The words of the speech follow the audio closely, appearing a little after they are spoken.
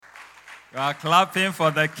We are clapping for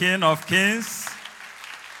the King of Kings.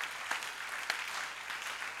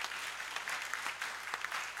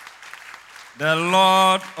 The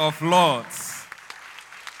Lord of Lords.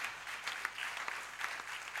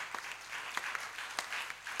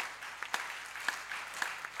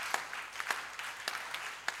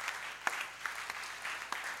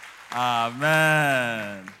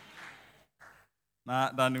 Amen.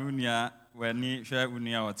 Na danunia weni hwe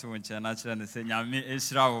unia watu nche na kire ne se nyame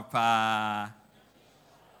ehira wo pa.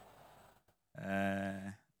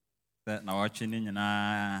 Na watwe ni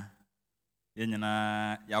nyina ye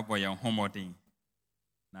nyina yabo ye homodin.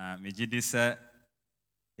 Na megidi se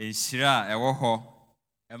ehira ewo ho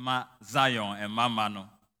ema Zion emama no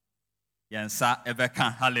yensa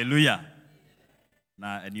ebeka hallelujah.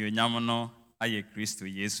 Na enionyam no aye Kristo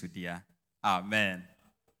Yesu dia. Amen.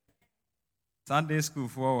 Sunday school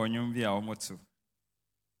for onyum bia omoto.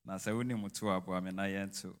 Na se woni moto abo amena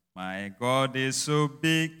yento. My God is so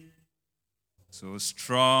big, so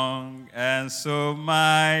strong and so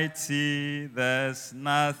mighty, there's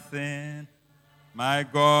nothing my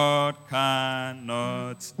God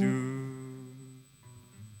cannot do.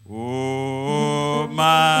 Oh,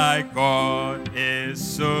 my God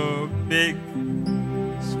is so big,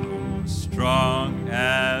 so strong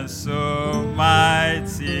and so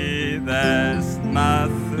mighty, there's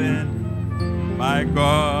nothing my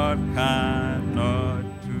God cannot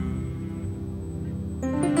do.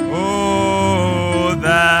 Oh,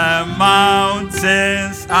 the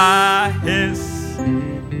mountains are His,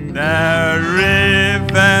 the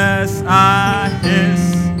rivers are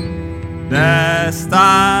His, the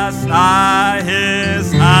stars are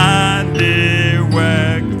His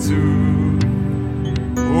handiwork too.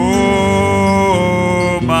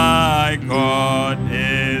 Oh, my God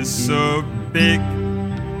is so big,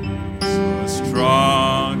 so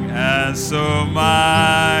strong and so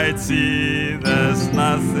mighty, there's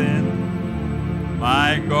nothing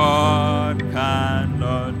my God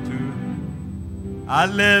cannot do.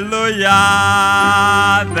 Hallelujah,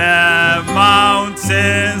 the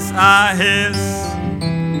mountains are His,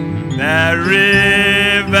 the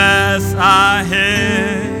rivers are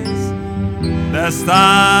His, the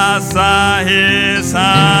stars are His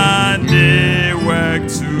handiwork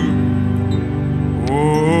too.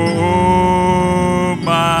 Oh,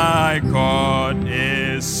 my God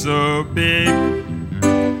is so big,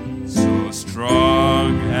 so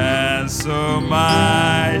strong and so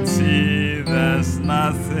mighty, there's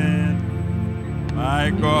nothing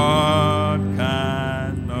my God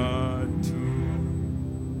cannot do.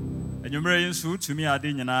 And you may so to me, I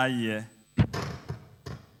didn't know ye.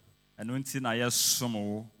 And until I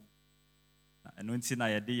sumo, and until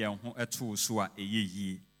I did a two so a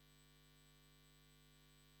ye.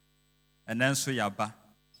 And then so yaba.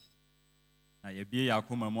 Na ye be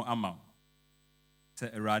yakuma mo ama. Te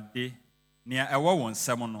erade near a won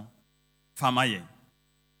semono fama ye.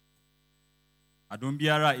 Adom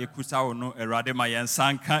biara ekuta wo no erade ma yen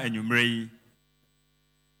sanka anwumre yi.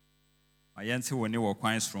 Ma yen te woni wo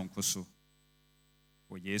kwan sronko so.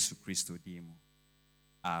 Wo Yesu Kristo di mu.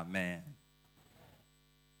 Amen.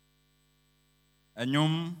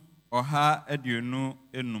 Enyum oha aduonu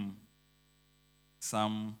enum.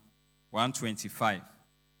 Psalm 125.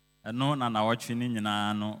 Eno na watwe ni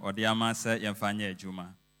nyina no ode ama se yemfanya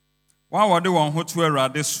adwuma. Wan wode won ho to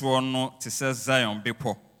Awurade so no te se Zion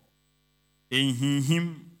bepo.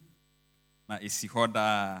 Enhinhim na esi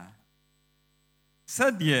hoda.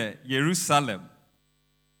 Sadie Jerusalem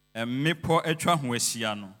emmepo atwa ho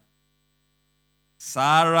ahia no.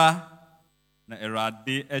 Sara na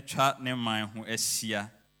Awurade atwa ne man ho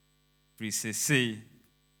ahia. Frisese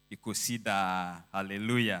ikosida.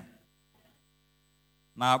 Hallelujah.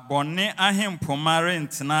 Na bone ahempomare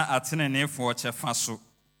ntena atenenefo chefa so.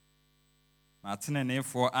 Na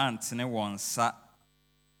atenenefo antene wonsa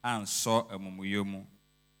anso amumuyomu.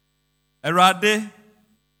 Awurade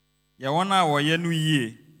ye wona woye no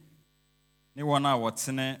yie. Ne wona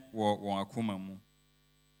wotene wo won akoma mu.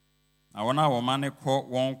 Na wona wo mane kɔ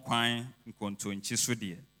won kwan nkontonchi so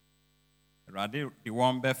de. Awurade de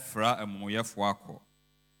won bɛfra amumuyefo akɔ.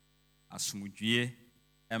 Asumudwie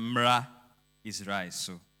emra Israel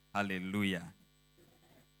so. Hallelujah.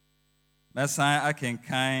 Mesan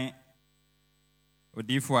akenkan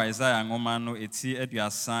odifo Isaiah ngoma no eti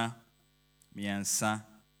aduasa miensa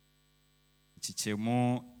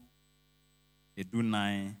chichemu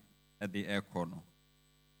edunan ede ekɔ no.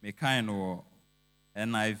 Mekan no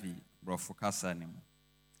NIV brofo kasa nim.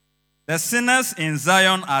 The sinners in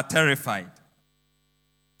Zion are terrified.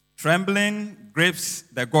 Trembling grips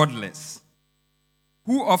the godless.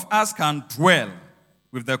 Who of us can dwell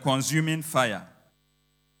with the consuming fire?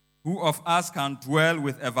 Who of us can dwell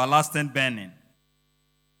with everlasting burning?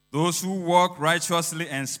 Those who walk righteously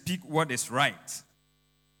and speak what is right,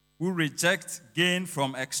 who reject gain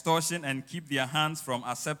from extortion and keep their hands from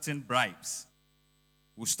accepting bribes,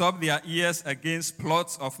 who stop their ears against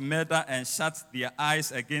plots of murder and shut their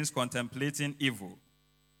eyes against contemplating evil.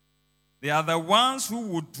 They are the ones who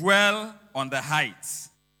will dwell on the heights,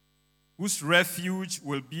 whose refuge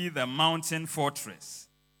will be the mountain fortress.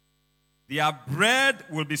 Their bread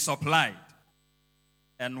will be supplied,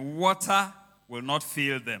 and water will not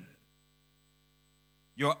fail them.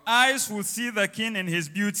 Your eyes will see the king in his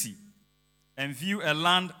beauty and view a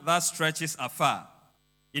land that stretches afar.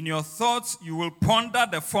 In your thoughts, you will ponder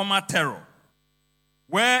the former terror.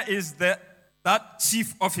 Where is that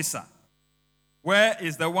chief officer? Where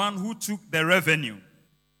is the one who took the revenue?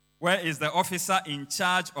 Where is the officer in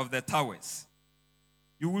charge of the towers?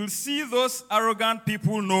 You will see those arrogant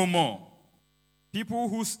people no more, people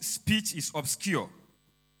whose speech is obscure,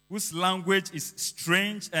 whose language is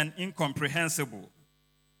strange and incomprehensible.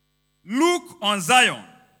 Look on Zion,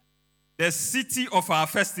 the city of our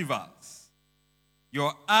festivals.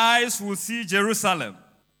 Your eyes will see Jerusalem,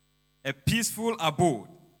 a peaceful abode,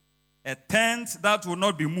 a tent that will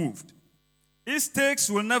not be moved. Its stakes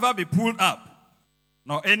will never be pulled up,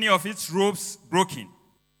 nor any of its ropes broken.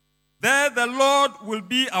 There the Lord will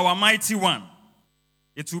be our mighty one.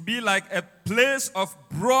 It will be like a place of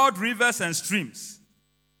broad rivers and streams.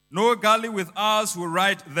 No galley with oars will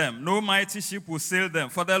ride them. No mighty ship will sail them.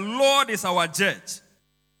 For the Lord is our judge.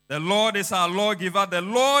 The Lord is our lawgiver. The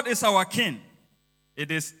Lord is our king.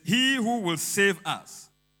 It is he who will save us.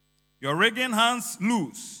 Your rigging hands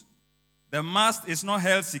loose. The mast is not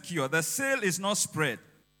held secure. The sail is not spread.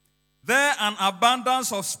 There an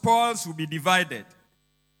abundance of spoils will be divided,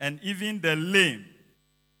 and even the lame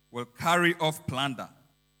will carry off plunder.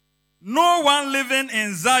 No one living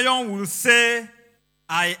in Zion will say,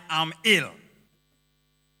 I am ill,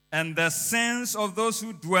 and the sins of those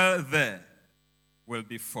who dwell there will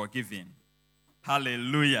be forgiven.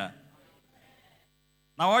 Hallelujah.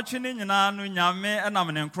 Now, watching in Yanu Yame and I'm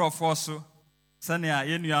an encrofoso, Sania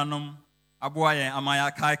Yenuanum, Abuaye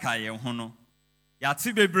Amaya Kaikai Hono.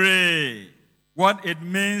 Yatibebre, what it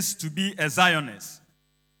means to be a Zionist.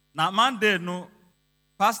 Now, Monday, no,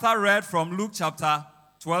 Pastor read from Luke chapter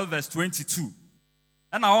 12, verse 22.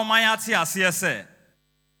 And our Mayati Asia said,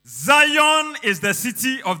 Zion is the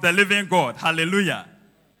city of the living God. Hallelujah.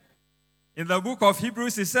 In the book of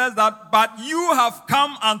Hebrews, it says that, but you have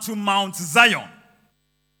come unto Mount Zion,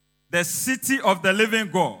 the city of the living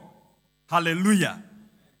God. Hallelujah.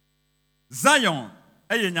 Zion,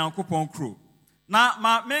 eye nyankopon kro. Na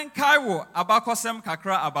ma menkai wo abakosem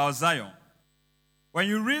kakra about Zion. When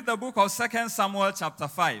you read the book of 2 Samuel chapter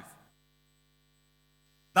 5,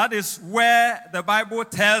 that is where the Bible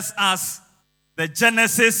tells us the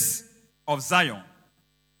genesis of Zion.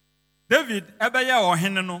 David ebeye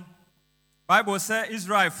ohene no, Bible say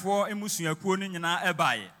Israel for emusuakuo no nyina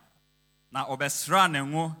ebaye. Na obesra ne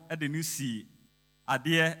ngo de no si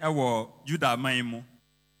ade ewo Juda man mu.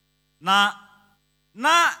 Na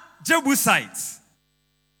Jebusites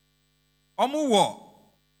omo wo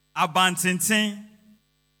abantenten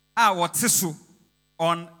a wote so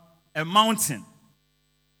on a mountain.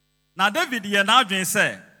 Now David ye na adwen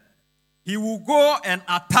say he will go and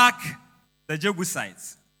attack the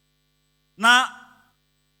Jebusites. Now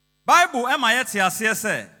Bible emayete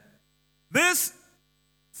say this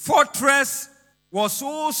fortress was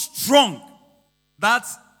so strong that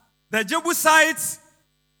the Jebusites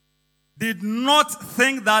did not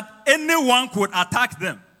think that anyone could attack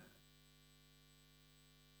them.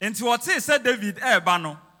 Into what he said David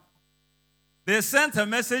Bano, they sent a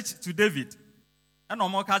message to David. And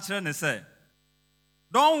Omokachre said,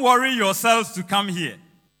 don't worry yourselves to come here,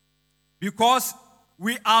 because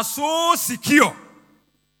we are so secure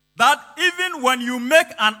that even when you make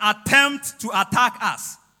an attempt to attack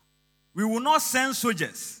us, we will not send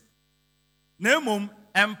soldiers. Nemum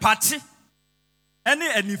empathy.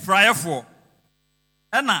 Any fryer for.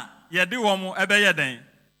 Ena yedi womu ebe yeden.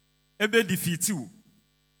 Ebe defeat you.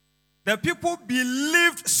 The people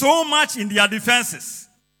believed so much in their defenses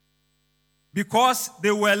because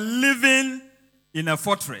they were living in a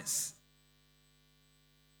fortress.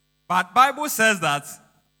 But Bible says that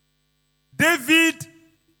David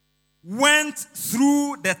went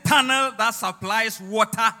through the tunnel that supplies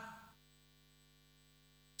water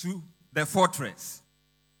to the fortress.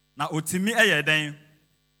 Na otimi eyeden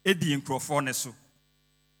edi nkrofo ne so.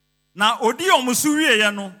 Na odi omusu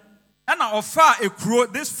wieye no, and ofa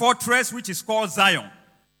ekuro this fortress which is called Zion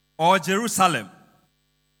or Jerusalem.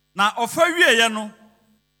 Now ofa wieye no,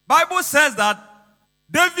 Bible says that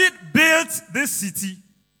David renamed this city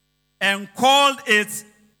and called it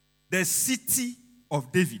the City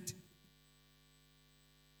of David.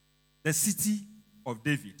 The City of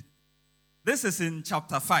David. This is in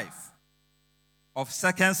chapter 5 of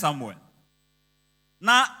 2 Samuel.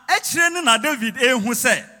 Now, David who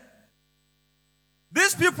said,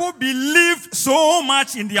 these people believed so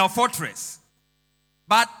much in their fortress,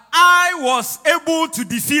 but I was able to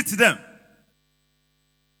defeat them.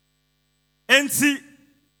 And see,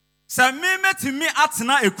 Samime to me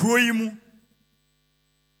atna ekroimu.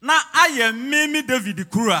 Na aye meme David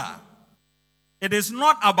kura. It is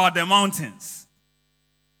not about the mountains.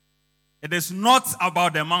 It is not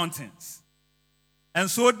about the mountains. And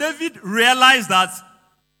so David realized that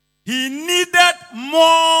he needed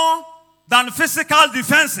more than physical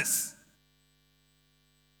defenses.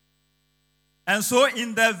 And so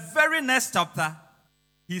in the very next chapter,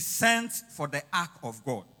 he sent for the ark of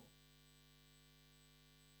God.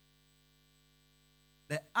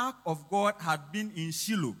 The ark of God had been in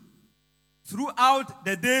Shiloh throughout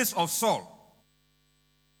the days of Saul.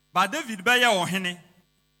 But David beye ohene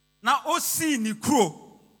na osi ni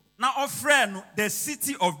kro na ofre the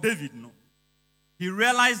city of David no. He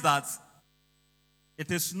realized that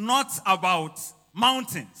it is not about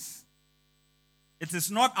mountains. It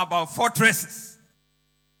is not about fortresses.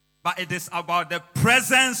 But it is about the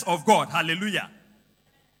presence of God. Hallelujah.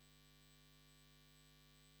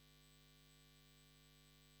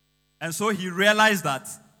 And so he realized that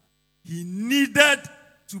he needed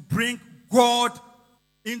to bring God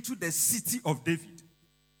into the city of David.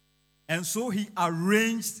 And so he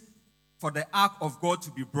arranged for the ark of God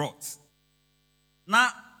to be brought. Now,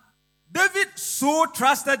 David so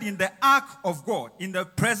trusted in the ark of God, in the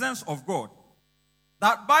presence of God,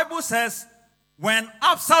 that Bible says when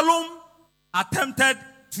Absalom attempted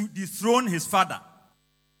to dethrone his father,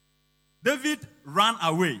 David ran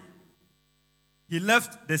away. He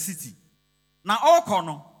left the city. Now, all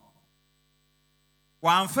kono,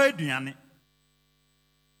 wamfa aduane.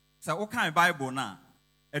 Say, okay, Bible na,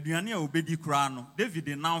 aduane a obedi kura no, David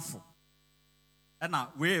nanfo. Ena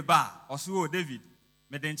we ba, osuo David,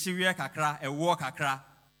 medenchiwe kakra, ewo kakra,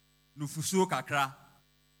 nufusuo kakra.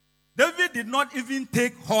 David did not even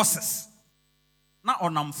take horses. Na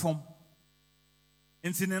onam fom.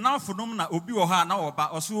 Nti ne nanfo nom na obi wo ha na oba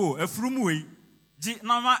osuo afurum wei. Ji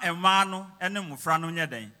nama ema no ene mufra no nye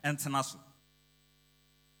den entena so.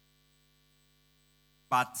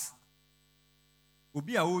 But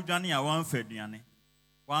obi a odwane a wan fa aduane,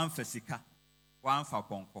 wan fa sika, wan fa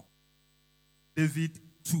ponko. David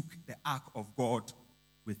took the ark of God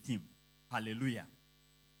with him. Hallelujah.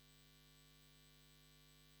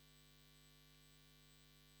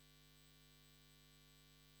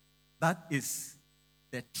 That is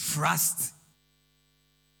the trust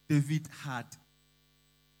David had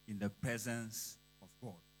in the presence of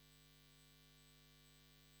God.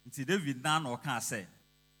 Until David now can say,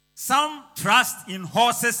 some trust in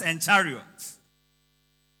horses and chariots,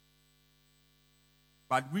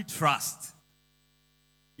 but we trust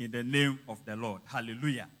in the name of the Lord.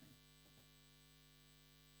 Hallelujah.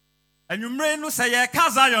 And you may know say,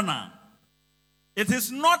 it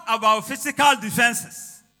is not about physical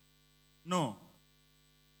defenses. No.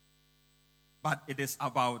 But it is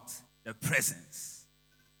about the presence.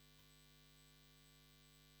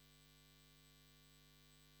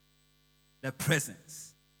 The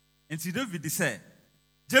presence. And so David said,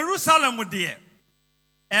 Jerusalem dear,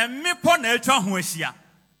 and me pon etwa ho ahia.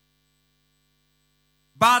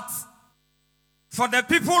 But for the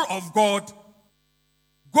people of God,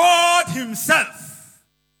 God himself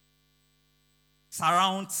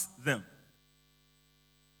surrounds them.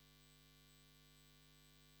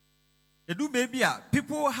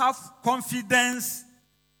 People have confidence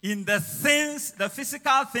in the things, the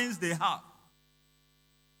physical things they have,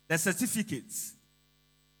 the certificates,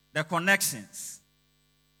 the connections.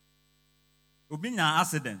 Obinya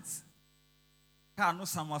accidents. Car no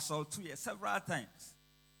somersault 2 years several times.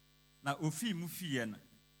 Na ofi mu fie na.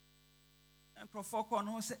 And profoko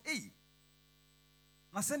no say, "Hey,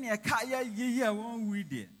 na se ne ka ya ye won wi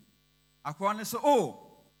de." Akwa ne so,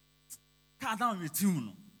 "Oh, car down with you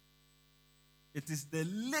no." It is the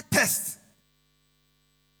latest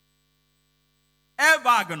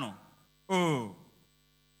airbag no. Oh,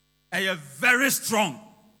 they are very strong.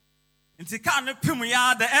 In the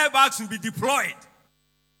airbags will be deployed.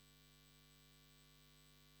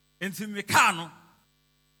 In the mechano,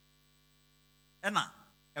 ena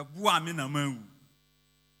ebuwa mina mangu.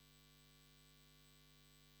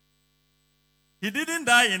 He didn't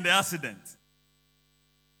die in the accident,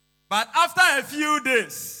 but after a few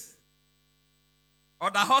days, or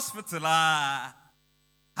the hospital,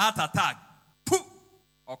 heart attack. Pooh!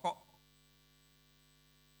 Okay.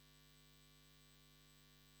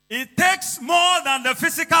 It takes more than the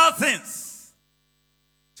physical things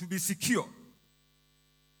to be secure.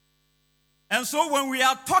 And so when we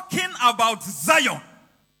are talking about Zion,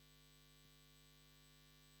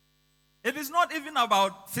 it is not even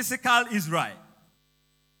about physical Israel.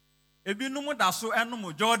 Ebinumu daso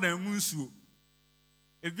enumu Jordan munsuo.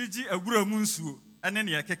 Ebiji egura munsuo ene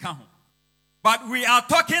ne yekeka ho. But we are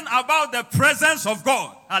talking about the presence of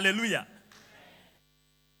God. Hallelujah.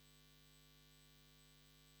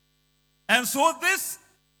 And so this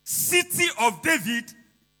city of David,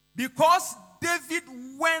 because David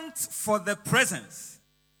went for the presence,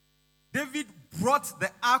 David brought the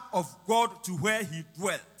ark of God to where he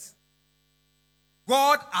dwelt.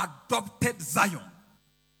 God adopted Zion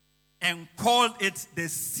and called it the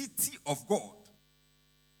city of God.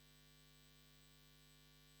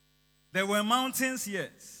 There were mountains,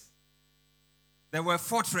 yes. There were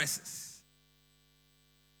fortresses.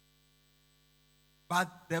 But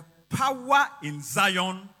the power in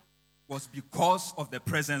Zion was because of the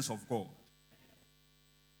presence of God.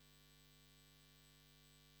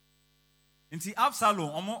 Inti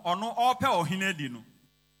Absalom ono ope ohine di no.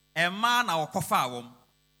 A man na okofa awom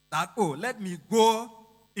that let me go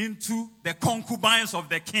into the concubines of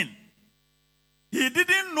the king. He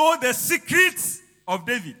didn't know the secrets of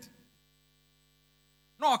David.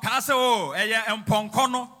 No ka se eye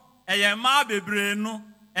emponko no, eye ma bebre no,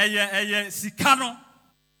 eye sika no.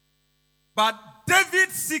 But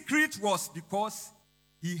David's secret was because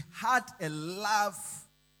he had a love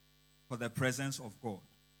for the presence of God.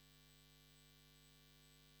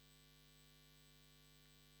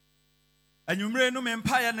 And you may know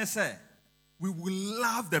empire ne say, we will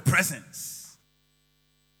love the presence.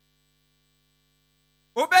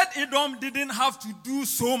 Obed-Edom didn't have to do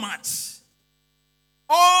so much.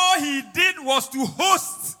 All he did was to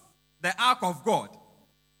host the ark of God.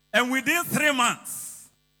 And within 3 months,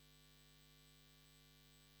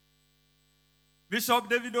 Bishop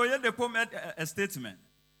David Oyedepo made a statement.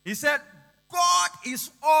 He said, God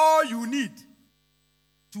is all you need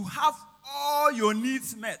to have all your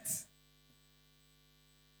needs met.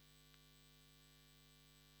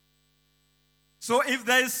 So if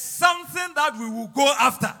there is something that we will go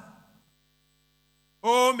after,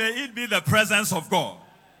 may it be the presence of God.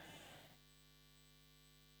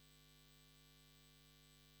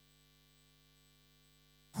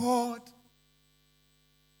 God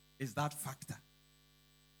is that factor.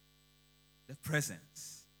 The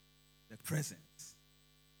presence. The presence.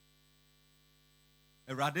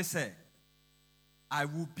 Erade said, I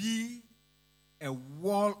will be a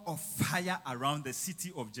wall of fire around the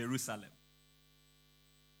city of Jerusalem,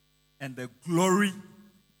 and the glory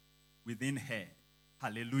within her.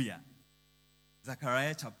 Hallelujah.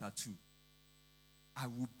 Zechariah chapter 2. I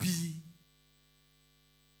will be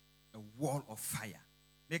a wall of fire.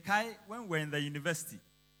 Mekai, when we were in the university,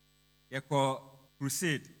 we call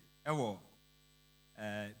crusade.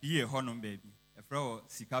 Be a honor baby. A fro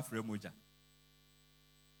sika fremoja.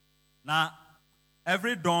 Now,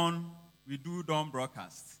 every dawn we do dawn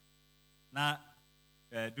broadcast. Now,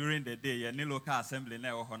 during the day, a local assembly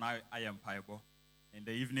I am paibo. In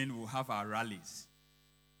the evening, we'll have our rallies.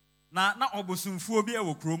 Na obusumfuo bi e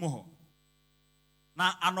wo kromo ho.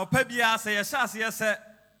 Na anopa bia se ye sha se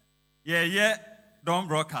ye don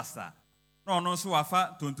broadcaster. No so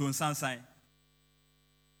wafa tonton sansan.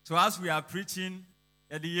 So as we are preaching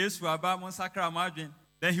at the Yesu aba monsakra margin,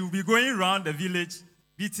 then he will be going around the village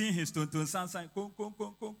beating his tonton sansan.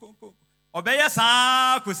 Obeye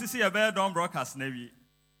sa kosisi ye don broadcast na wi.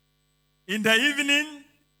 In the evening,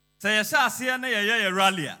 say ye sha se na ye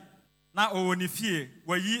rally. Na owoni fie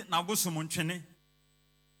wayi na bosom ntwene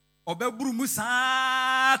obeburu mu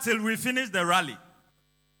saa till we finish the rally.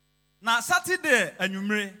 Na Saturday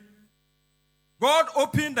anwumre, God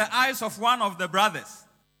opened the eyes of one of the brothers,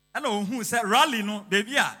 and who said rally no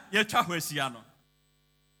baby a ye twa ho asia no.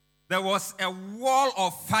 There was a wall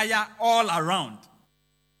of fire all around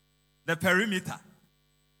the perimeter.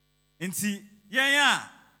 Inti yen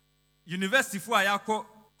university fo ayako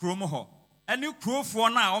kromo ho. Any crew for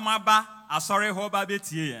now, Omaba, Asore Hoba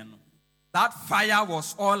Betien. That fire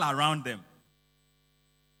was all around them.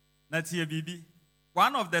 Natia Bibi,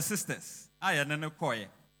 one of the sisters, I am in a koye,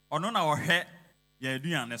 or on our head,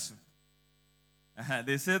 Yaduanesu.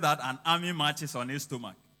 They say that an army marches on his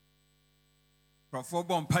stomach. From 4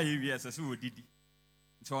 bomb years as we did.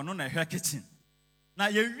 So on a hair kitchen. Now,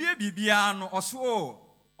 you Bibiano or so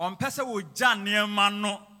on Pesa would Jan near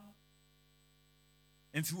Mano.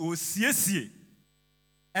 Into CSC.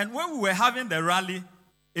 And when we were having the rally,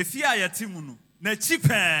 if you are Timunu, na chipe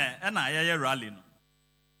and I rally.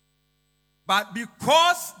 But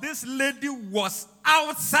because this lady was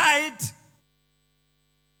outside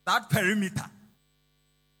that perimeter,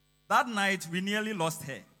 that night we nearly lost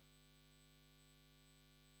her.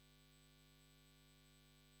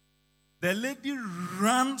 The lady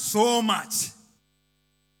ran so much.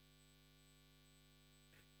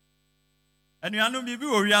 And you know, maybe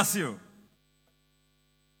we are still.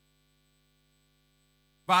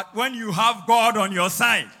 But when you have God on your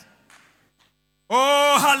side,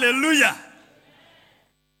 oh, hallelujah.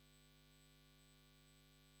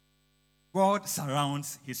 God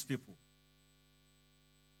surrounds his people.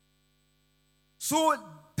 So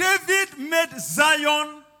David made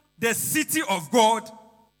Zion the city of God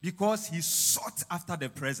because he sought after the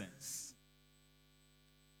presence.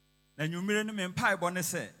 Then you mirror me empire bonne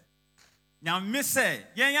say, Nyame say,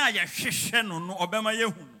 yenya ye hwehwe no no obema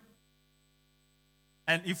yehu.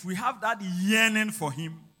 And if we have that yearning for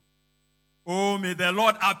him, oh, may the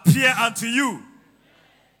Lord appear unto you.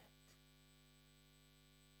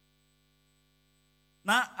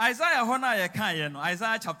 Now,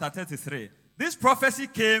 Isaiah chapter 33. This prophecy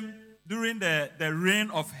came during the reign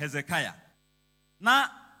of Hezekiah. Now,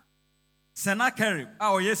 Sennacherib,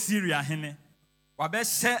 Syria, wabe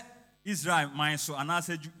Israel mine so, and I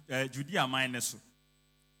say Judea mine so.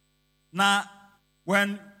 Now,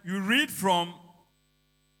 when you read from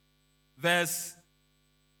verse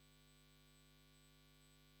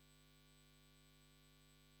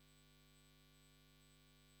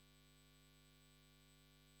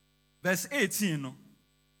 18,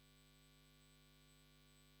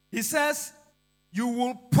 he says, you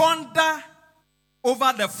will ponder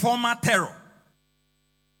over the former terror.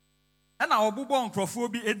 And our bubo on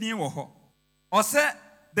Crawford Edin woho. Or say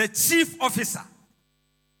the chief officer.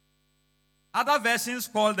 Other versions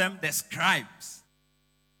call them the scribes.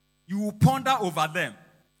 You will ponder over them.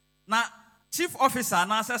 Now, chief officer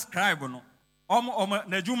and as a scribe, no,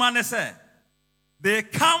 say they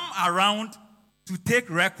come around to take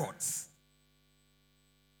records.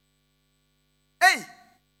 Hey,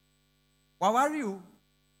 what are you?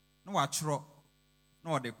 No, what's wrong?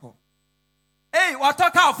 No, they call. Hey, what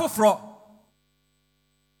talk out for fraud?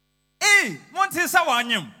 Hey, Monte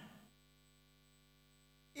Sawanyum.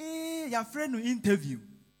 Hey, your friend will interview.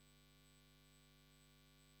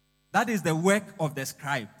 That is the work of the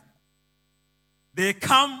scribe. They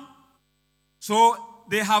come, so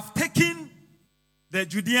they have taken the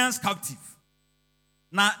Judeans captive.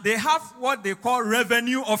 Now, they have what they call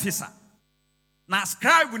revenue officer. Now,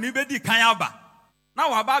 scribe will be kayaba. Now,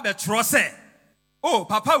 wababe trose. Oh,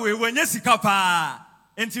 papa, we wenye sikapa.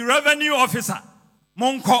 Enti revenue officer.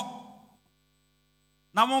 Monko.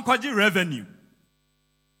 Na monko ji revenue.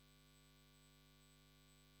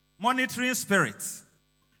 Monitoring spirits.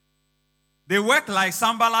 They work like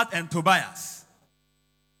Sanballat and Tobias.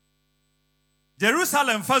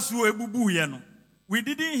 Jerusalem first we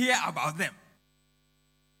didn't hear about them.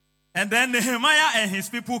 And then Nehemiah and his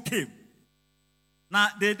people came. Now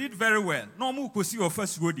they did very well. No more could see your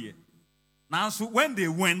first road here. Now, so when they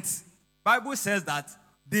went, Bible says that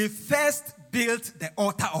they first built the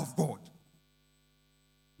altar of God.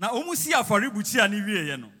 Now, omusia for ribuchi ani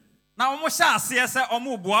wie no. Now, omusha ase se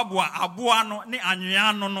omu boaboa aboa no ne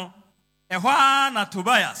anwea no no. Ehwa na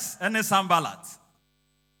Tobias and Sanballat.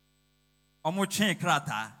 Omu twen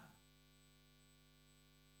krata.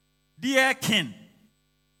 Dear king,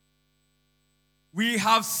 we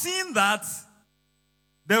have seen that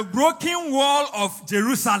the broken wall of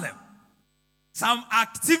Jerusalem, some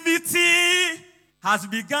activity has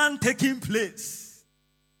begun taking place.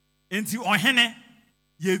 Into ohene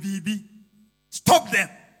yebibi. Stop them.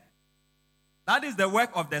 That is the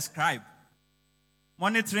work of the scribe.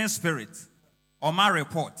 Monitoring spirit. Or my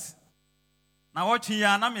report. Now watching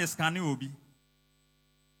ya na me scanning obi.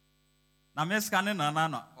 Na me scanning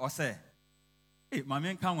na or say, hey, my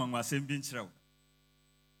men can one was same being true.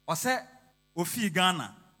 Or say, Ofi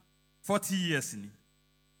Ghana 40 years ni.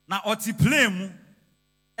 Na oti play mu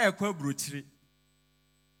ekwa brochire.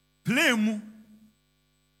 Play mu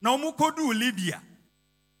na omu kodu Libya.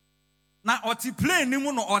 Na oti play ni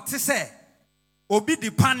mu no oti se obi di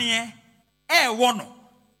panie wono.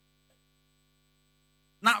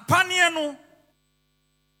 Na panie no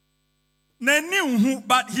na ni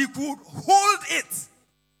but he could hold it.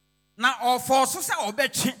 Na ofo so se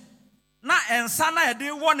obechi. Na ensa na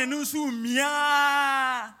ede wone no nso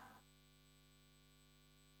mia.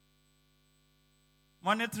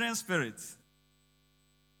 Monitoring spirits.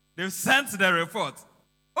 They've sent the report.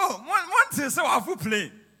 Oh, one thing so I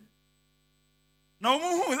play. No,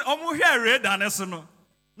 omu here read and so no.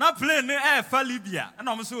 Na plane ne air for Libya. And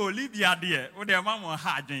I'm so Libya dear, with their mama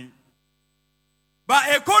harding. But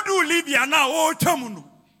a could do Libya now, oh Tomunu.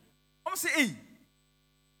 I'm saying,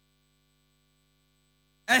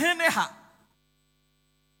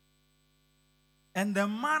 and the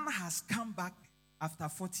man has come back after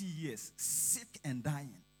 40 years, sick and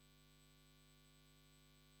dying.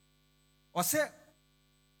 Or say,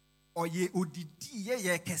 or ye odidi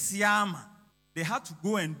ye kesiama. They had to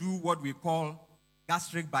go and do what we call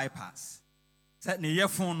gastric bypass. Said ne ye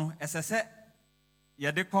phone as I said, ye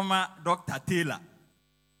de koma Dr. Taylor.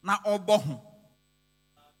 Na obohu.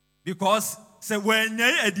 Because say when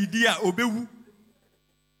ye edidia obewu.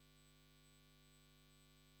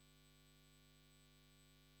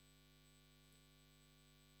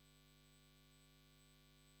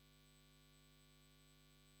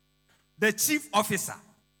 The chief officer.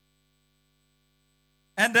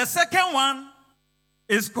 And the second one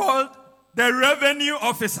is called the revenue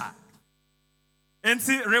officer. And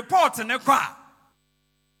see, report in the car.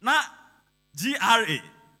 Na GRA.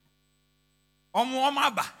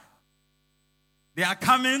 Omuomaba. They are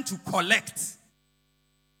coming to collect.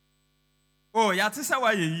 Oh, yatisa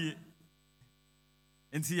wa ye.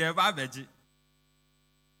 And see,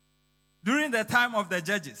 during the time of the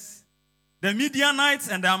judges, the Midianites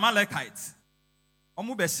and the Amalekites,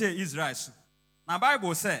 omu beshe Israel. Now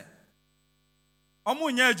Bible say, omu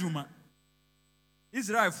nyejuma,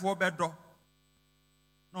 Israel for bedo,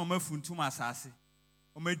 no me funtu masase,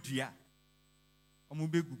 omu dria, omu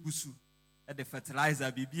be gugusu, at the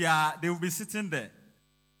fertilizer bibia, they will be sitting there.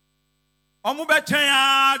 Omu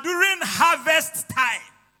bechenya during harvest time.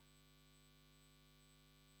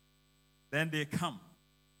 Then they come.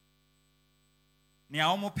 Nia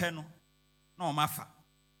omu peno. No mafa.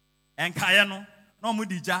 En kaya no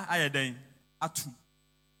mudija ayeden atu.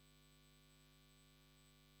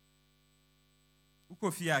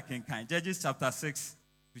 Ukofia kenkan. Judges chapter 6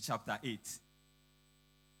 to chapter 8.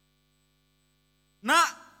 Na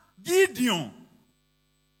Gideon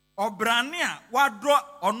Obrania wadro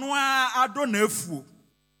onwa ado na efuo.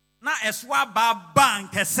 Na eswa baba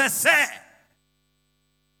nke sese.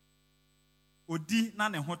 Odi na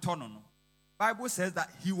ne ho tono no. Bible says that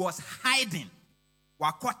he was hiding.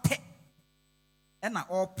 Wakote. Ena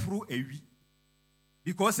all pro ewi.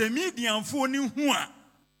 Because a medium phone hua.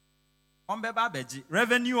 Ombeba beji.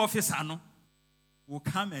 Revenue officer no will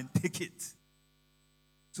come and take it.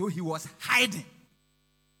 So he was hiding.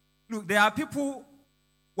 Look, there are people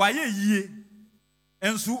waye ye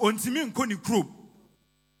ensu ontimi nkoni krom.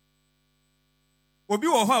 Obi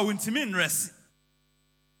wo ho a ontimi nresi.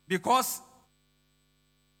 Because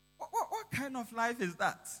what kind of life is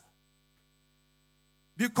that?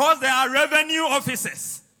 Because there are revenue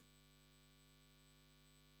officers.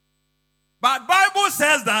 But Bible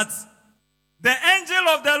says that the angel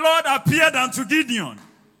of the Lord appeared unto Gideon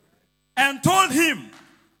and told him,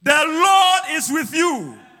 the Lord is with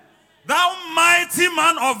you, thou mighty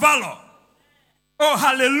man of valor. Oh,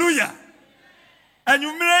 hallelujah. And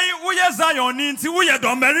you may uye Zion inti uye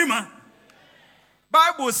domberima.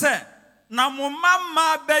 Bible says, na mo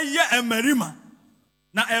mama beye emerima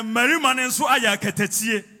na emerima nenso aya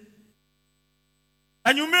ketetie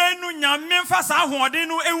anyumre nu nyame mfa sa hoɔden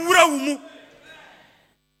no ewura wo mu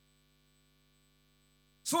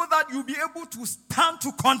so that you be able to stand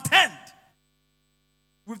to contend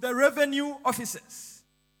with the revenue officers.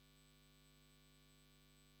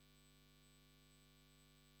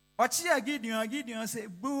 Ochia Gideon say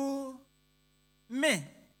boo me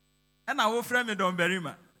and I will frame me don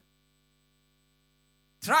berima.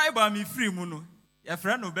 Tribe am free muno, your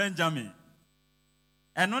friend of Benjamin.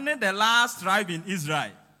 And only the last tribe in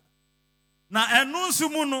Israel. Na enu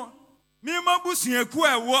sumuno, mi mabusu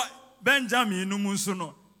yekue wo Benjamin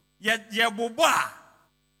numusuno. Ye boboa.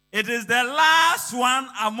 It is the last one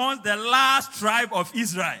amongst the last tribe of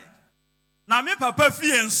Israel. Na mi papa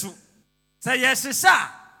fiensu. Say yeshisha.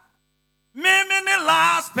 Me the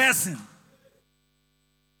last person.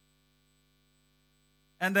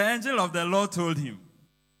 And the angel of the Lord told him,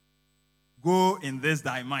 go in this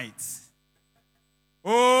thy might.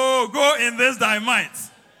 Oh, go in this thy might.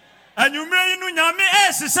 And you may know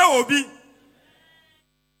nyame sise obi.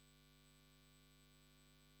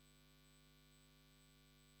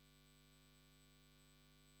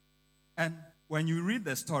 And when you read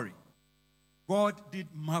the story, God did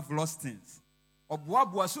marvelous things.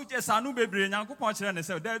 Obuabua so je sanu bebre nyankopon kire ne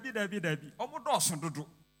se dabi omodo dodo.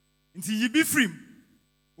 Nti yi bi frim.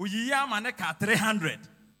 Oyiyi amane ka 300.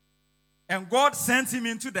 And God sent him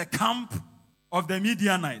into the camp of the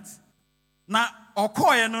Midianites. Na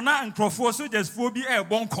okoye no na nkrofo so just fo bi e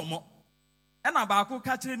bon komo. E na ba ko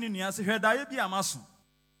ka kire ni nua se hwedaye bi amaso.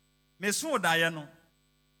 meso daye no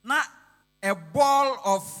na a ball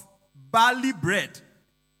of barley bread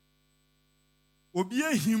obi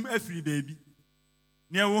ehim afiri baby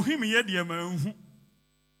ne wohim ye de manhu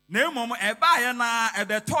na emom eba ye na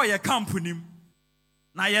ebeto ye camp nim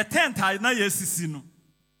na ye tent na ye sisi no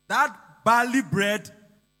that barley bread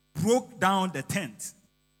broke down the tent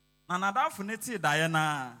na nadafo ne ti daye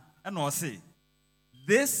na e no say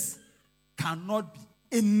this cannot be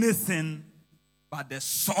anything but the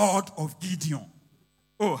sword of Gideon.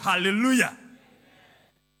 Oh, hallelujah.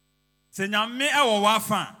 Senyame ewo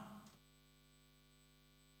wafa.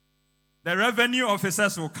 The revenue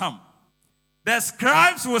officers will come. The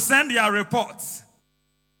scribes will send their reports.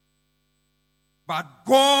 But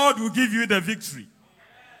God will give you the victory.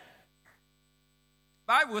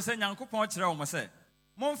 Bible says, Nyankopon kire wo say,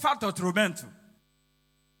 "Momfa totrobento."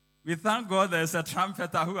 We thank God there's a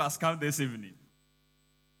trumpeter who has come this evening.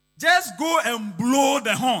 Just go and blow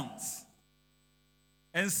the horns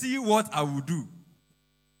and see what I will do.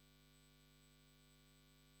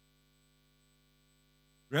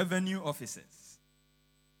 Revenue officers.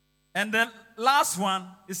 And the last one,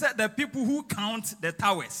 he said the people who count the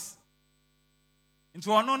towers.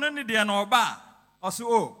 Into anonymity de no ba.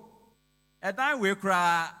 Also, at that we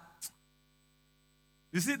cry.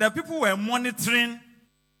 You see, the people were monitoring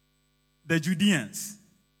the Judeans.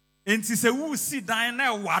 And she said, "Who see Diana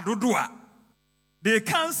Wadudua?" They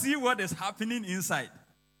can't see what is happening inside.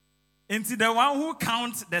 And the one who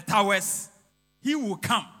counts the towers, he will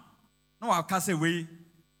come. No, I'll cast away.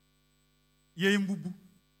 Ye mbubu.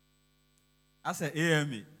 I say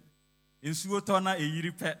AMA. In Suotona a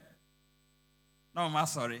yiripe. No, I'm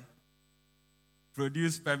sorry.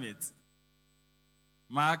 Produce permit.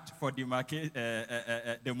 Marked for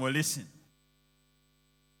demolition.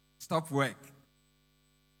 Stop work.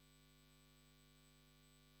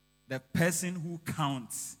 The person who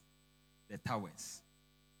counts the towers.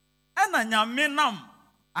 And anyame nam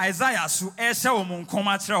Isaiah su ehye wo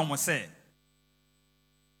nkoma kire wo say,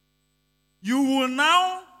 you will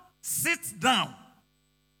now sit down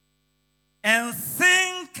and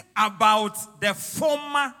think about the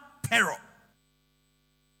former terror.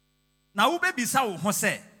 Now ubebisa wo ho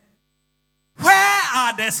say, where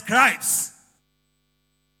are the scribes?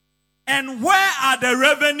 And where are the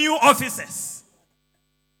revenue officers?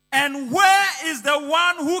 And where is the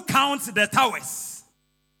one who counts the towers?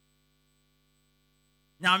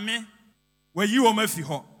 Nyame, where you o mafi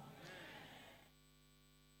ho.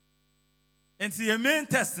 And the main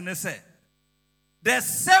test say, the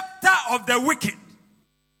scepter of the wicked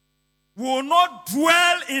will not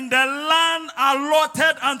dwell in the land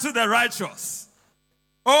allotted unto the righteous.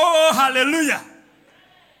 Oh, hallelujah.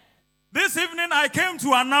 This evening I came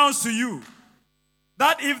to announce to you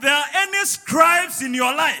that if there are any scribes in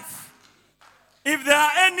your life, if there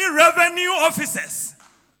are any revenue officers,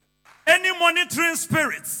 any monitoring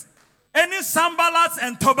spirits, any Sambalats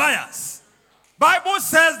and Tobias, Bible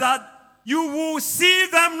says that you will see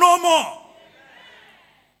them no more.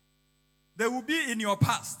 They will be in your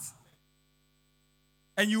past.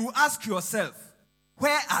 And you will ask yourself,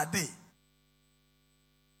 where are they?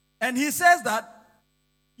 And he says that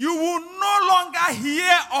you will no longer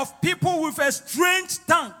hear of people with a strange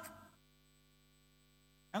tongue.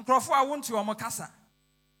 And Crawford, I want you to Amakasa.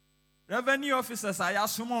 Revenue officers, I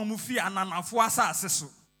assume Mufi and Anafuasa Sesu.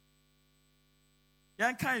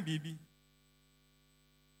 Yan kai bibi.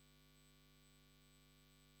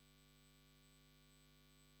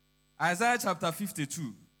 Isaiah chapter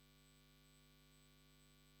 52.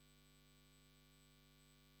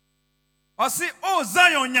 Osi o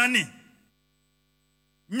Zion nyani.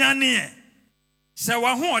 Nyani e. Se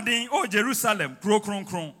wa ho odin o Jerusalem kro kron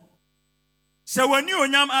kron. Se wani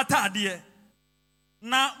onyam atade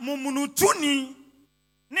na mumunutuni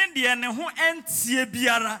ne de ne ho entie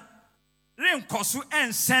biara renkoso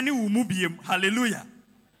ensane wo mu biem. Hallelujah.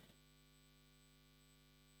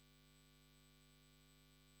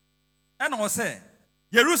 And I say,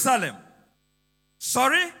 Jerusalem,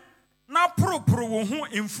 sorry, na pro wo ho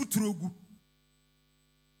emfuturogu.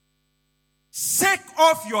 Shake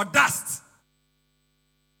off your dust.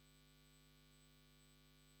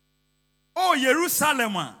 Oh,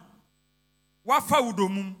 Jerusalem, wafa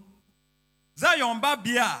udomum. Zion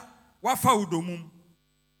babia, wafa udomum.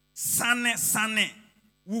 Sane, sane,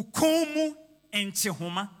 wukomu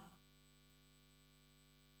enchehoma.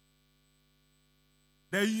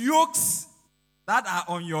 The yokes that are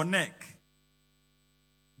on your neck.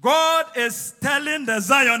 God is telling the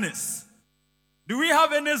Zionists. Do we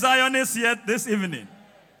have any Zionists yet this evening?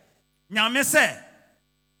 Nyame say,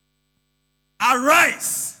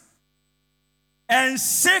 arise and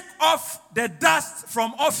shake off the dust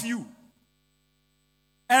from off you.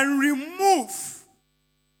 and remove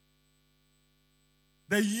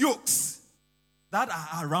the yokes that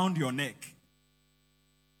are around your neck.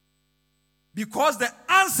 Because the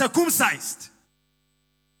uncircumcised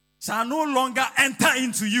shall no longer enter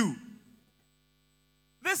into you.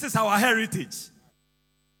 This is our heritage.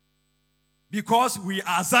 Because we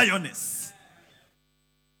are Zionists.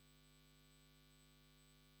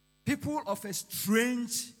 People of a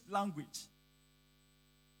strange language.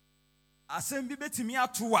 Asembi betimi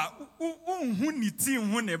atoa unhu niti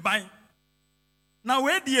unhu ne ban. Now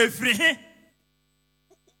where the efrihe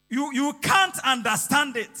you can't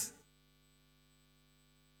understand it.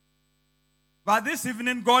 But this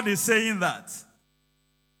evening God is saying that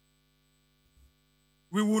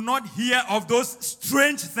we will not hear of those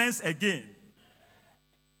strange things again.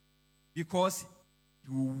 Because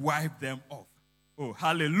He will wipe them off. Oh,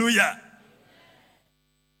 hallelujah.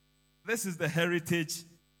 This is the heritage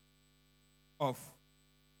of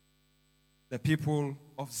the people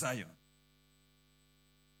of Zion.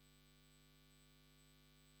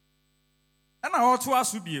 And I ought to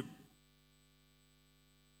ask you,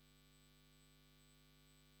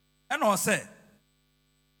 and I'll say,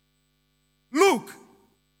 look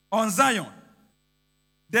on Zion,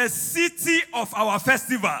 the city of our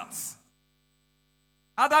festivals.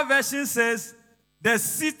 Other version says, the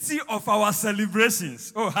city of our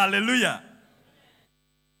celebrations. Oh, hallelujah.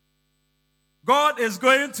 God is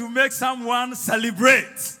going to make someone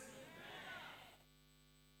celebrate.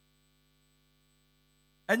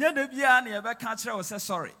 And you never say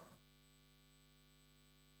sorry.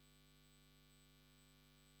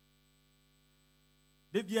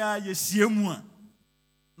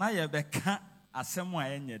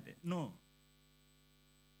 No.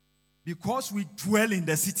 Because we dwell in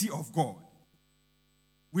the city of God,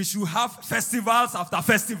 we should have festivals after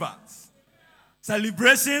festivals,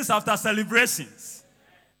 celebrations after celebrations.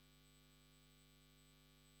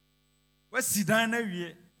 Where's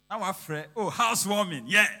Sidana? Now afraid. Oh, housewarming,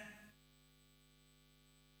 yeah.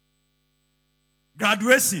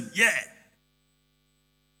 Graduation, yeah.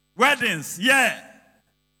 Weddings, yeah.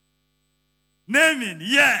 Naming,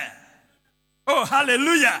 yeah. Oh,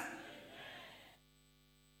 hallelujah.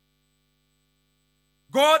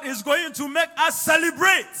 God is going to make us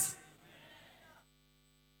celebrate.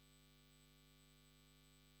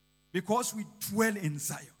 Because we dwell in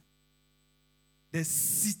Zion, the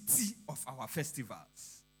city of our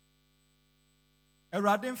festivals. The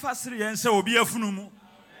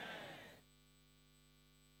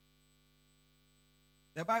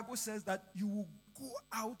Bible says that you will go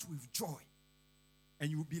out with joy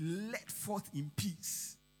and you will be led forth in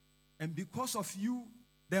peace. And because of you,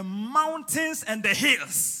 the mountains and the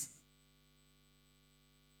hills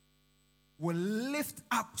will lift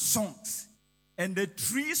up songs, and the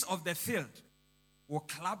trees of the field will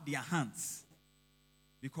clap their hands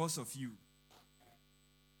because of you.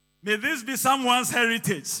 May this be someone's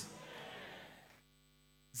heritage.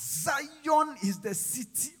 Zion is the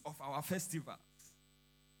city of our festivals,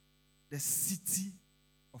 the city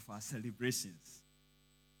of our celebrations.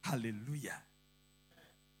 Hallelujah.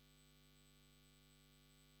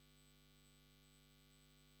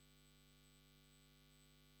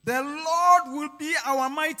 The Lord will be our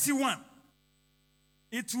mighty one.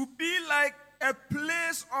 It will be like a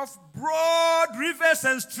place of broad rivers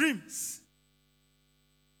and streams.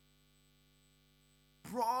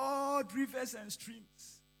 Broad rivers and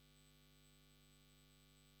streams.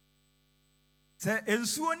 Say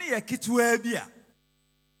ensuo ni yakitwa bia.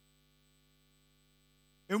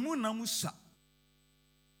 Emu namusa.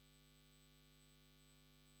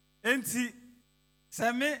 Enti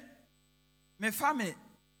se me family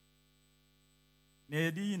na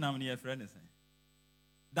edi nam ne friend say.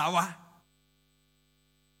 Dawa.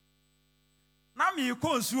 Na me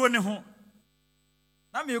ko nsuo ne ho.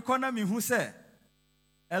 Na me ko na me hu se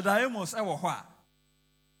Edaimos e wo ho a.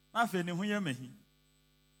 Na fe ne hu ye mahi.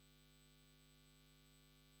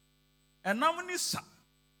 Enam ni sa.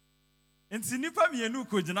 Enti nipa mienu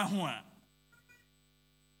ko gina ho a.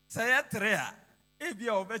 Se ye tre a, e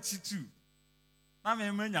bia obachi 2. Na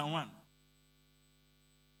me manya 1.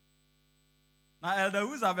 Na elder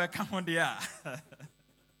who's have come on there.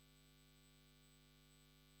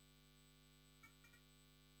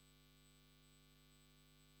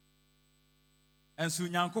 And so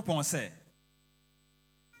Nyankopon said,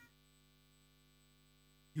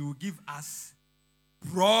 He will give us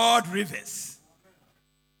broad rivers.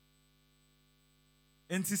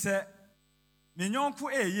 And he said,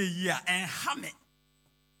 Minyonku ye and hame.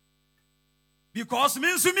 Because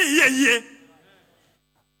means to me ye.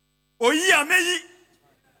 Oh, yeah, me.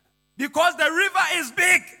 Because the river is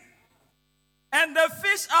big. and the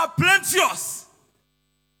fish are plenteous.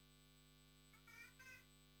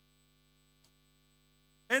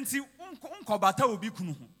 And see,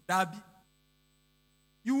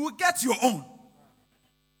 you will get your own.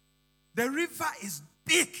 The river is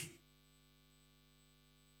big.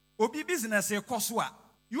 Obi business you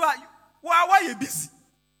are why you busy?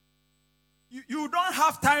 You don't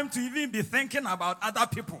have time to even be thinking about other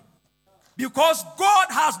people. Because God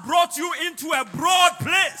has brought you into a broad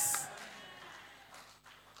place.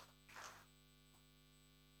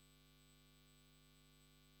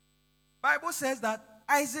 Bible says that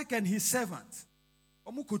Isaac and his servant,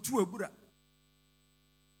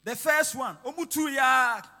 the first one,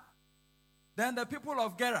 then the people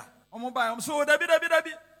of Gerar, so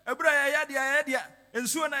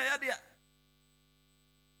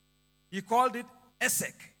he called it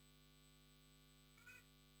Esek.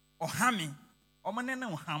 Ohami,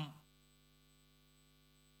 omanene oham.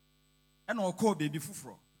 And oko baby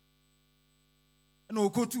fufro. And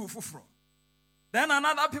oko tu fufro. Then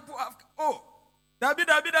another people have, dabi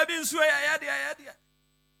nsuo ya.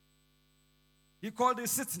 He called it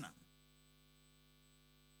Sitna.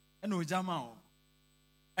 And ojama.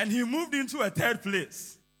 And he moved into a third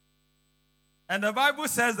place. And the Bible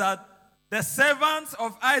says that the servants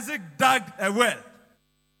of Isaac dug a well.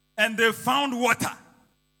 And they found water.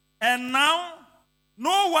 And now,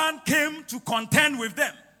 no one came to contend with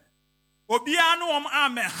them.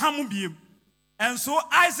 And so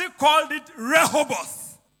Isaac called it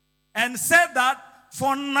Rehoboth and said that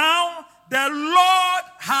for now, the Lord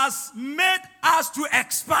has made us to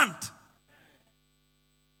expand.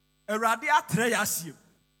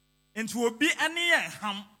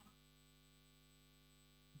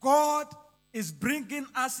 God is bringing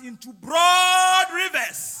us into broad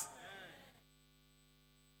rivers.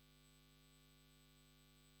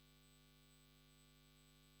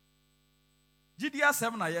 Judea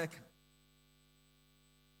 7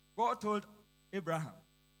 God told Abraham,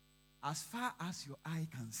 as far as your eye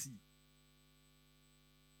can see.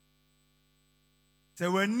 So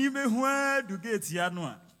when you do get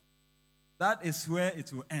that is where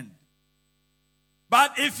it will end.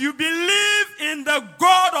 But if you believe in the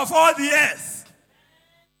God of all the earth,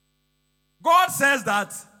 God says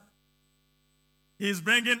that He is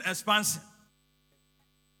bringing expansion.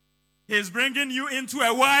 He is bringing you into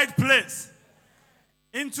a wide place.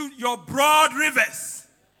 Into your broad rivers.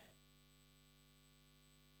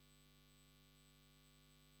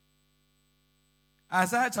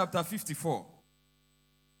 Isaiah chapter 54.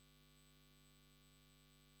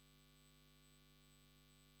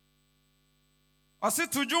 Ose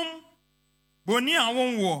tujum boni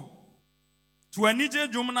awonwo to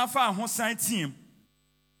anije dwom na fa ahosan team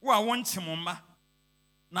wo a wonchemma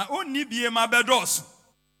na onni bie ma bedoso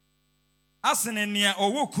asene ne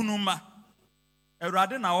owo kunuma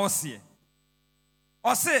Erade na osie.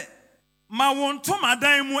 Ose ma wonto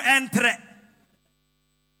madan mu entre.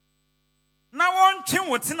 Na wontwe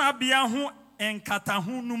wotina bia ho enkata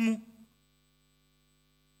ho numu.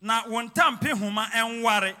 Na wontampe homa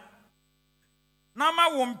enware. Na ma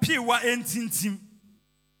wompi wa entintim.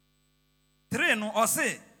 3 no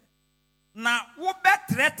ose na wo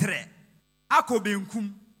betretre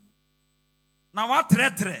akobenkum. Na wa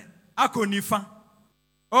tretre akonifa.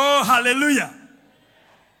 Oh hallelujah.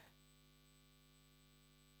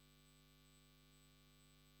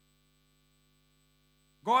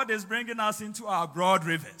 God is bringing us into our broad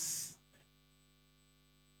rivers.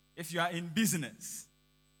 If you are in business,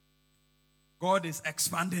 God is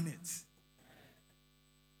expanding it.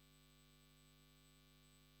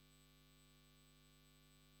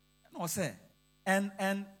 And say,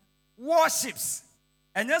 and warships.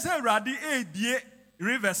 And yes, ready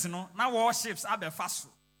rivers, no, now warships are the fast.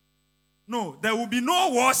 No, there will be no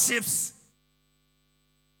warships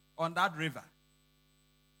on that river.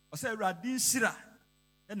 I say, Radin Shira.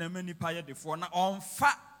 And many paya before now on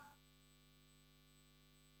fat.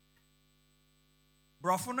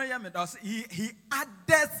 Brofono yamedas he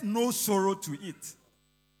addeth no sorrow to it.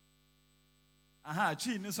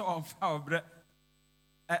 Chi ni so on fat bread.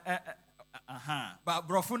 But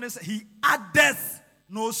Brofono says he addeth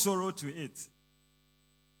no sorrow to it.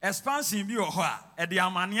 Expansion be or at the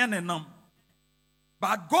amanian and num.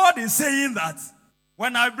 But God is saying that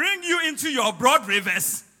when I bring you into your broad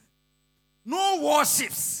rivers, no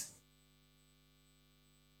warships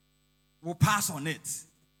will pass on it.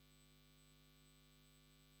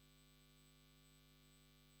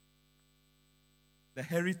 The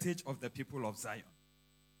heritage of the people of Zion.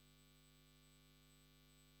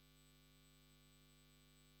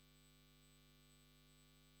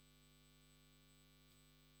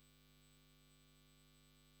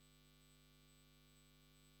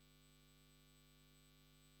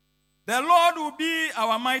 The Lord will be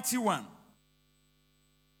our mighty one.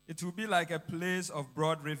 It will be like a place of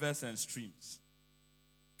broad rivers and streams.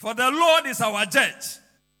 For the Lord is our judge.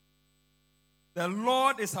 The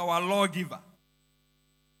Lord is our lawgiver.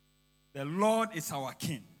 The Lord is our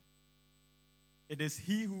king. It is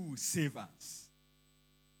he who will save us.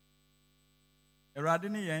 Erade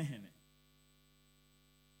ne yen hene.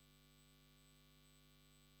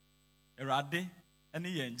 Erade ne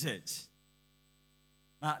yen judge.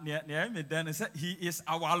 Na me then say he is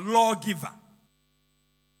our lawgiver.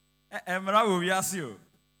 Emra wo wiase o.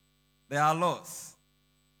 There are laws.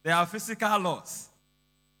 There are physical laws.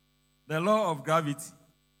 The law of gravity.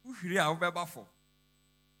 Who hiri a obeba for?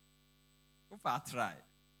 Who try?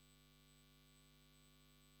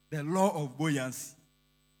 The law of buoyancy.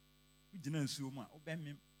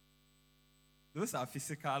 Those are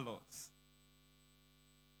physical laws.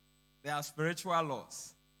 There are spiritual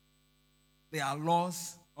laws. There are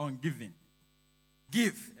laws on giving.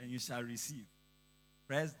 Give and you shall receive.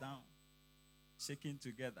 Press down, shaking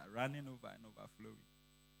together, running over and overflowing.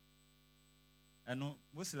 And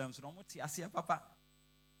Muslims don't want to see papa.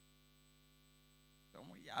 No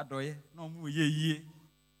more ye.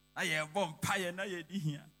 I am bomb pie na ye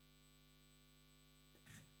here.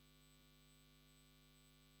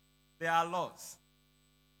 There are laws.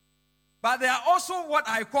 But there are also what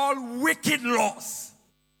I call wicked laws.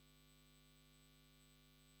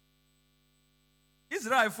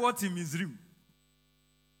 Israel fought in Mizrim.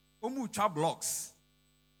 Omucha blocks.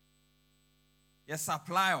 You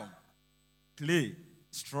supply them. Clay,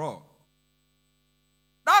 straw.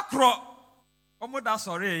 That crop. Omu da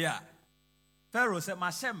sorry ya. Pharaoh said,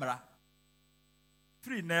 "Mashemra,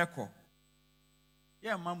 free neko.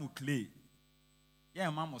 Yeah, mamu clay.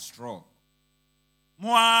 Yeah, mamu straw.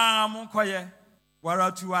 Mwa munkoye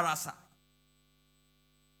waratu warasa.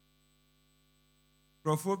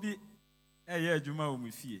 Profobi eye adwuma wo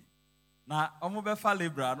mfie. Na omu be fa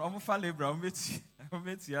libra, omu fa libra, omu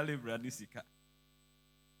beti ya libra ni sika.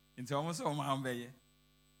 Nti omu so omu ambeye.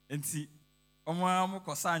 Nti omu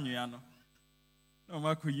kosa anwea no. No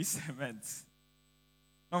makoyi cement.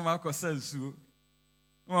 No makosa nsuo.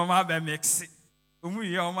 No mabe mix. Omu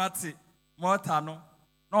ye omu ate mortar no.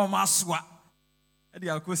 No maswa. Edi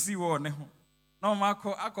akosi wo ne ho. No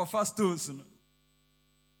akọ stones no.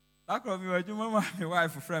 Akọ mi adwuma ma me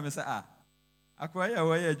wife friend me say akọ ya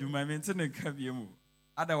wo ya adwuma me nti ne nka bie mu.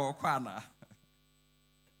 Ada wo kwa na.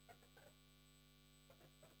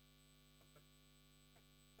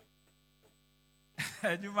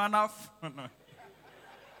 Adwuma na no.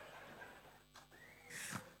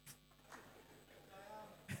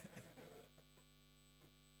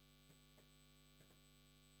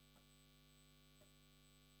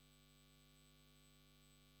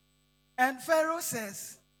 And Pharaoh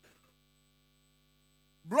says,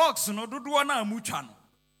 blocks no dodo na amutwa no.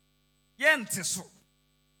 Yente so.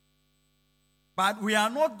 But we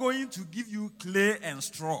are not going to give you clay and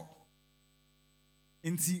straw.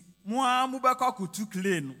 Inti mua mubeka kutu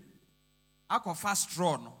clay no. Akofa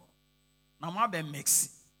straw no. Na mwa be mix.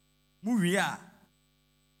 Mu wi a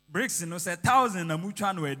bricks no say 1,000 na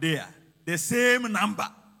mutwa no a day. The same number.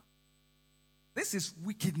 This is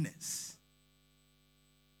wickedness.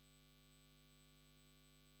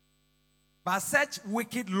 But such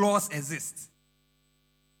wicked laws exist.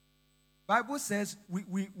 Bible says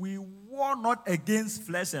we war not against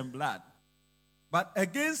flesh and blood, but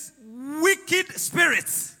against wicked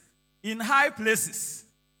spirits in high places.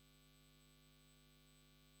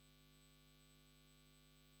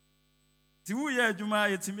 Tiwu ye adwuma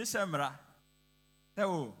yetimi shemra.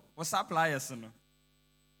 Tell what suppliers no.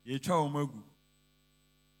 Ye twa omagu.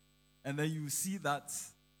 And then you see that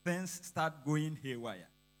things start going haywire.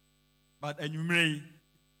 But enyumre,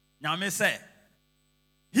 Nyame say,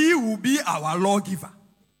 he will be our lawgiver.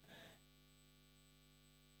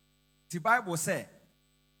 The Bible say,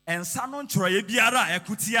 and sanon troye biara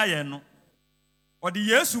ekutia ye no. Or the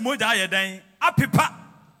Yesu moja ye den apipa.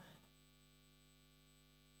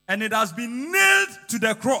 And it has been nailed to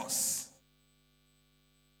the cross.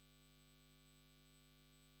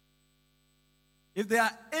 If there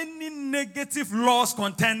are any negative laws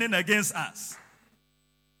contending against us,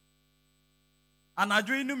 and I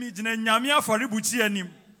join me Nyamia for Ribuchi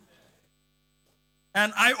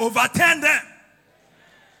and I overturn them.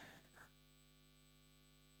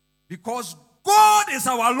 Because God is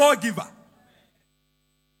our lawgiver.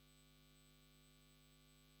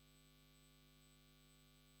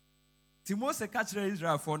 Timothy catch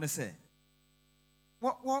Israel for and say,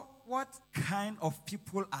 what kind of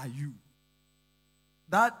people are you?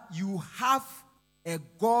 That you have a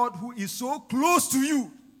God who is so close to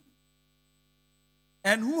you.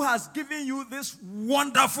 and who has given you these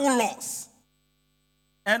wonderful laws.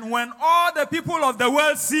 And when all the people of the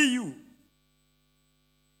world see you,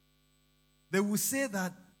 they will say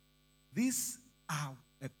that these are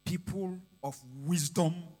a people of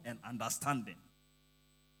wisdom and understanding.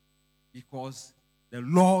 Because the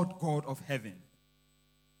Lord God of heaven,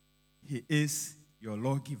 He is your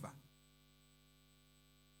lawgiver.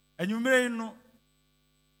 And you may know,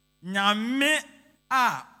 Nyame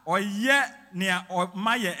a oye nea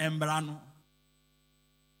omaye embra no.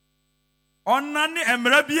 Onna ne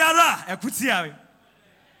embra biara ekutia.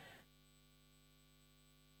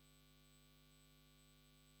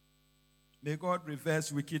 May God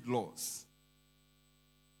reverse wicked laws.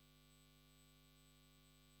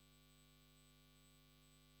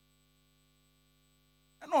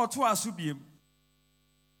 And all to us be.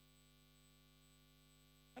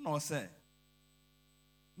 And all say,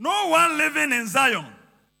 no one living in Zion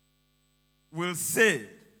will say,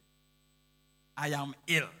 I am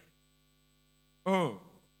ill. Oh.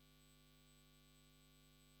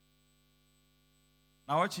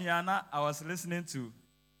 Now, watching Yana, I was listening to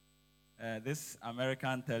this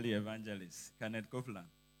American tele-evangelist, Kenneth Copeland.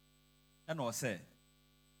 And I said,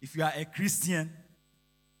 if you are a Christian,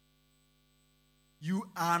 you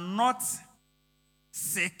are not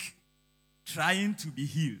sick trying to be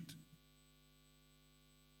healed,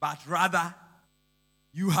 but rather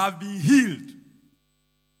you have been healed.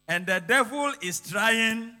 And the devil is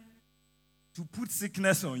trying to put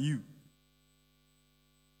sickness on you.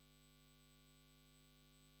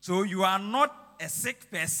 So you are not a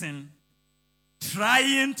sick person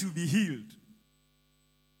trying to be healed.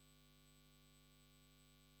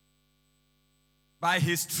 By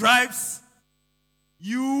his stripes,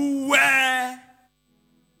 you were.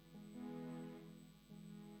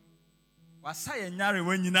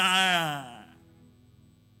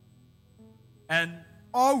 And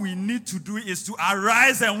all we need to do is to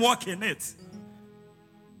arise and walk in it.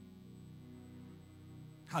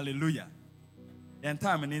 Hallelujah.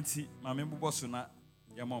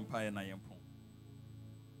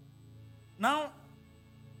 Now,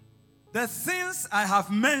 the things I have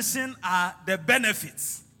mentioned are the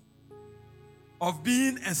benefits of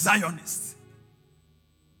being a Zionist.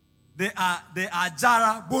 They are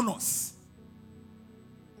jara bonus.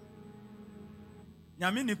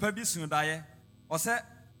 Nyame nipa bi sundaye ose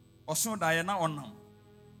osundaye na onam.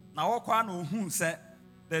 Na wokwa na ohun say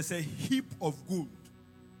there's a heap of gold.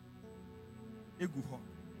 Egu ho.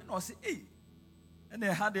 Na ose and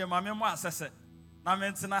they had their mama mo asese. Na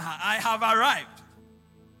mentina ha, I have arrived.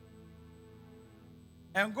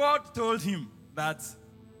 And God told him that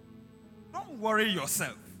don't worry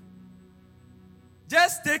yourself.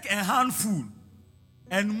 Just take a handful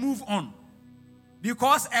and move on.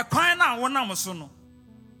 Because a coin now,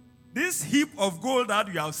 this heap of gold that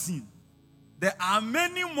you have seen, there are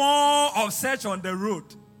many more of such on the road.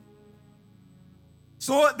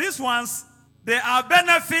 So these ones, there are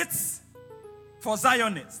benefits for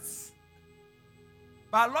Zionists.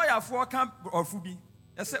 But lawyer for camp or Fubi,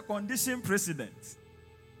 it's a condition precedent.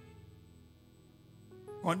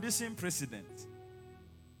 Condition precedent.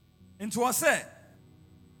 Into what say?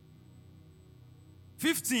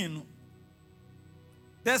 15.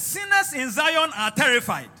 The sinners in Zion are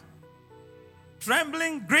terrified.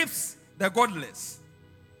 Trembling grips the godless.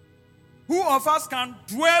 Who of us can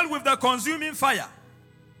dwell with the consuming fire?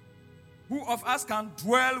 Who of us can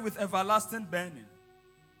dwell with everlasting burning?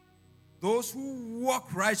 Those who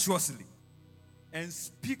walk righteously and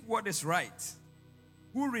speak what is right,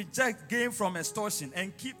 who reject gain from extortion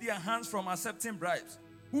and keep their hands from accepting bribes,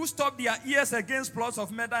 who stop their ears against plots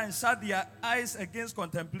of murder and shut their eyes against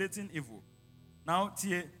contemplating evil. Now,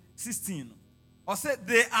 tier 16. Or said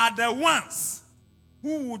they are the ones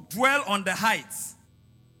who will dwell on the heights,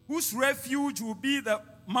 whose refuge will be the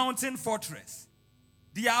mountain fortress.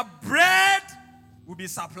 Their bread will be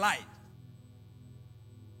supplied,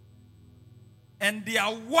 and their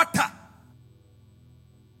water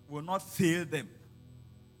will not fail them.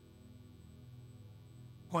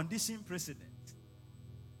 Condition precedent.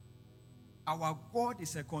 Our God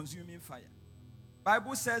is a consuming fire.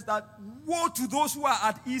 Bible says that woe to those who are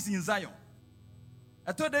at ease in Zion.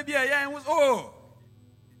 I told them, oh,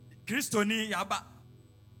 Christoni yaba.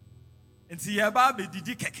 Nti yaba be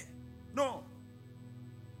didi keke. No.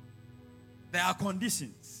 There are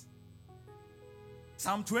conditions.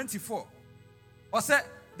 Psalm 24. Or say,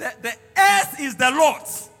 the earth is the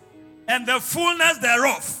Lord's and the fullness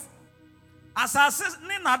thereof. As I said,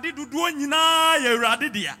 Nina did do nyina ye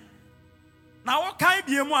radidia. Now what kind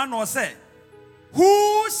be emu say?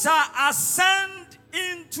 Who shall ascend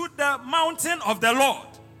into the mountain of the Lord?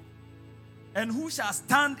 And who shall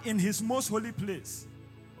stand in his most holy place?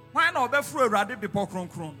 Why not be through a radi before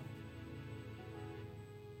kron?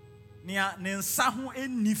 Nia nensahu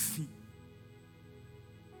enifi.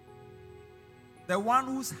 The one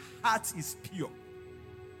whose heart is pure.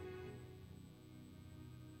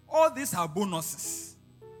 All these are bonuses.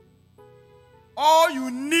 All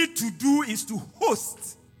you need to do is to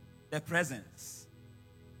host the presence.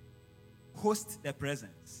 Host the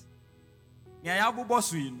presence.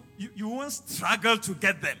 You won't struggle to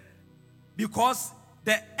get them. Because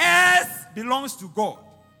the earth belongs to God.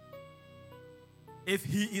 If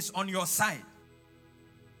he is on your side.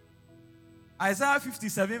 Isaiah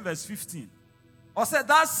 57 verse 15. Or said,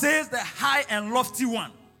 that says the high and lofty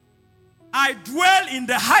one. I dwell in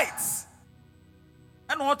the heights.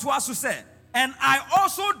 And what was to say? And I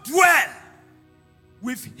also dwell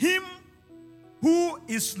with him who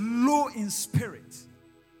is low in spirit,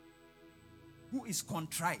 who is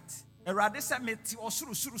contrite. Erade se meti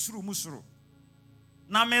osuru suru suru musuru.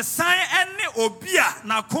 Na mesan ene obia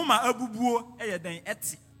na koma abubuo eyeden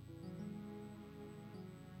eti.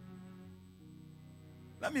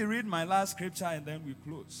 Let me read my last scripture and then we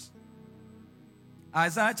close.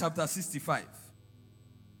 Isaiah chapter 65.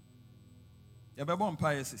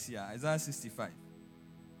 Isaiah 65.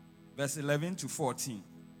 Verse 11 to 14.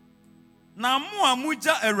 Na mu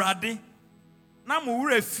amuja erade. Na mu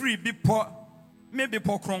wure free bipo. Me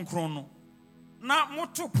bipo kron kron no. Na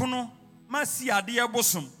moto pono masi ade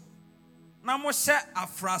ebosom. Na mo hye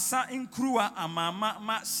afrasa nkruwa amama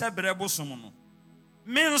ma hyebere bosom no.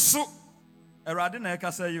 Me nso erade na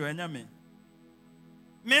ekasa yi enya me.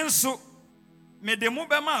 Me nso me de mo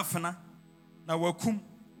be ma afena na wakum.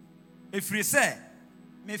 Efiri se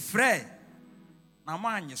me frɛ na mo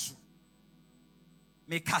anye so.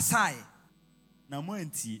 Me kasae na mo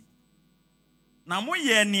antie. Na mo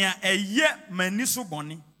ye nea eye mani so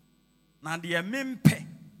bɔne. Na de mempe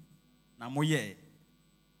na mo ye.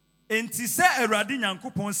 Enti se Awurade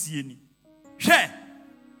Nyankopɔn sie ni. Hwɛ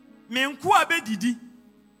me nko abedidi.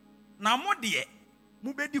 Na mo de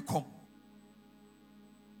mo bedi kom.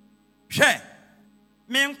 Hwɛ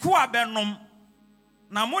me nko abenom.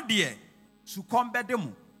 Na mo de sukom bede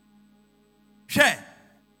mo. Hwɛ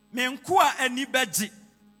me nko ani beji.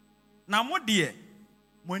 Na mo de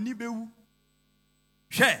mo ani bewu.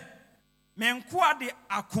 Hwɛ me nko de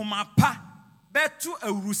akoma pa betu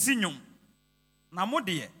awurusi nyom. Na mo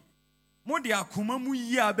de akoma mu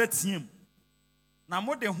yi abetiem. Na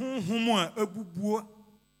mo de honhom a abubuo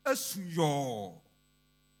asuyo.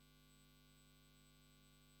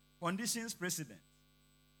 Conditions precedent.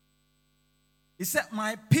 He said,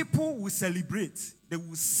 my people will celebrate. They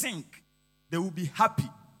will sing. They will be happy.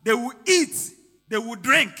 They will eat. They will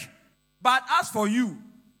drink. But as for you,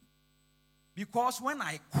 because when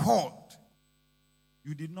I called,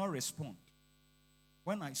 you did not respond.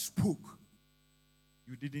 When I spoke,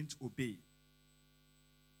 you didn't obey.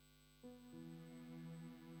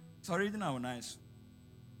 Sorry, now nice.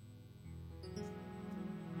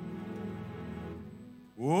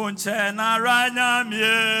 Unche na ranya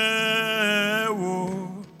miewo.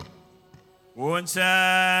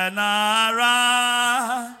 Unche na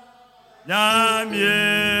ranya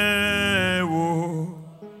miewo.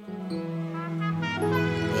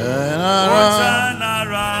 Unche na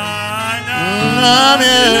ranya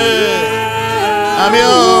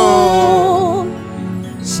miewo.